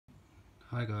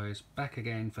Hi guys, back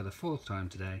again for the fourth time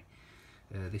today.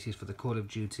 This is for the Call of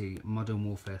Duty Modern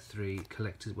Warfare 3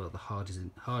 Collector's, well, the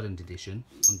hardened edition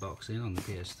unboxing on the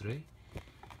PS3.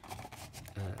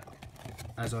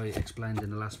 As I explained in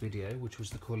the last video, which was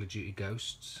the Call of Duty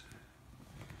Ghosts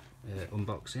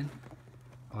unboxing,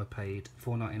 I paid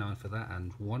 £4.99 for that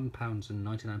and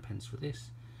 £1.99 for this,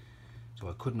 so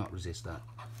I could not resist that.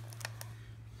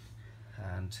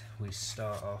 And we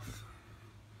start off,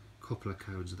 a couple of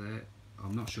codes there.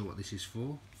 I'm not sure what this is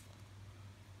for.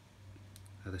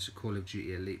 There's a Call of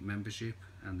Duty Elite membership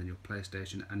and then your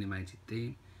PlayStation animated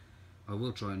theme. I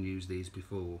will try and use these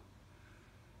before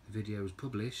the video is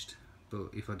published, but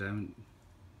if I don't,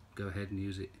 go ahead and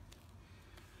use it.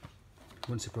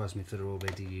 Wouldn't surprise me if they're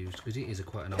already used, because it is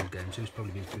quite an old game, so it's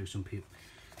probably been through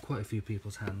quite a few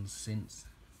people's hands since.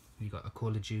 You've got a Call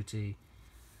of Duty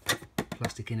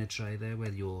plastic inner tray there where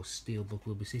your steelbook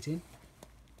will be sitting.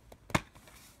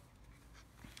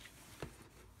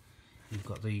 You've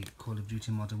got the Call of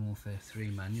Duty Modern Warfare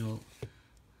 3 manual,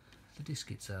 the disc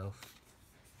itself,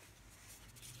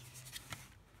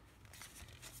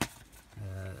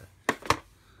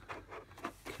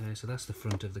 okay, so that's the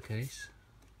front of the case,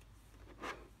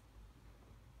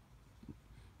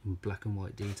 in black and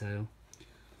white detail.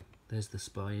 There's the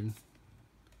spine,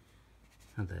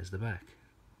 and there's the back,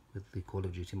 with the Call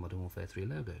of Duty Modern Warfare 3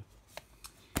 logo.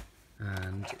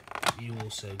 And you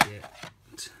also get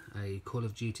a Call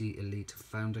of Duty Elite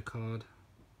Founder card,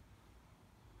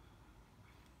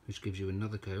 which gives you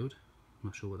another code. I'm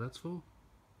not sure what that's for.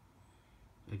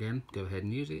 Again, go ahead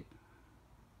and use it.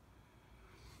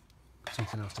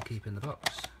 Something else to keep in the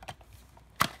box.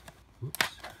 Whoops,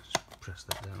 just press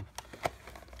that down.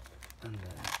 And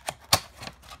then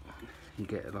you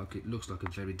get it looks like a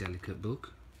very delicate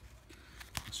book.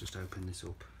 Let's just open this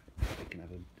up. We can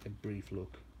have a brief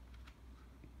look.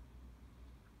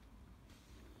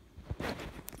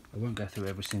 I won't go through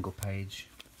every single page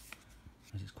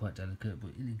as it's quite delicate, but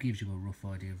it gives you a rough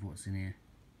idea of what's in here.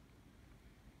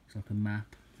 It's like a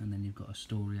map, and then you've got a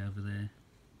story over there.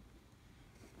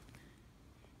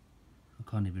 I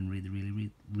can't even really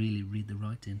read the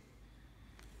writing,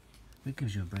 but it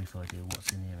gives you a brief idea of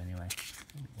what's in here anyway.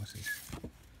 What's this?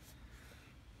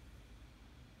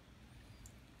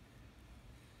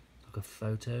 Like a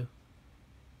photo,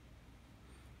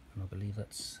 and I believe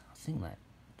that's, I think that,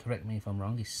 correct me if I'm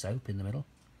wrong, is soap in the middle.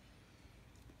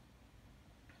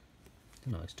 It's a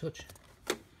nice touch.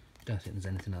 Don't think there's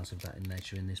anything else of that in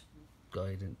nature in this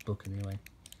guide and book anyway.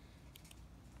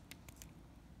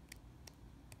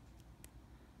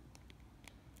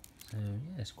 So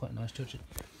yeah, it's quite a nice touch.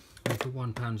 And for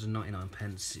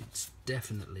 £1.99, it's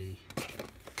definitely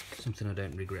something I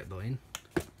don't regret buying.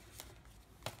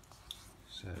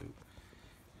 So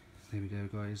there we go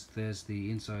guys, there's the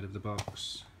inside of the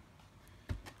box.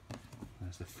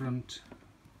 There's the front,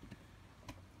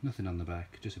 nothing on the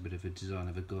back, just a bit of a design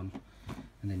of a gun,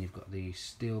 and then you've got the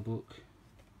steelbook,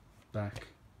 back,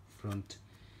 front,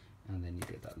 and then you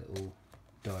get that little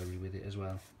diary with it as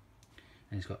well.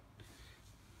 And it's got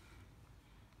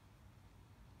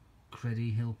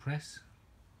Credden Hill Press,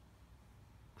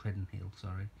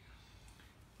 sorry.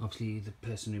 Obviously the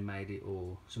person who made it,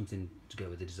 or something to go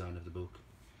with the design of the book.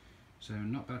 So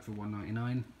not bad for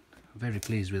 £1.99. Very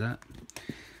pleased with that.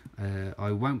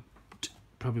 I won't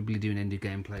probably do any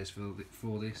gameplays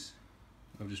for this.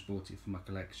 I've just bought it for my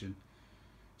collection.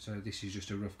 So this is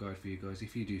just a rough guide for you guys.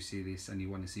 If you do see this and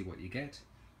you want to see what you get,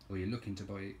 or you're looking to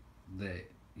buy it, there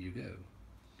you go.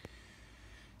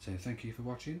 So thank you for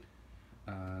watching,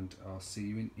 and I'll see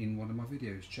you in one of my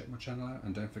videos. Check my channel out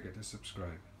and don't forget to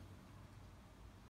subscribe.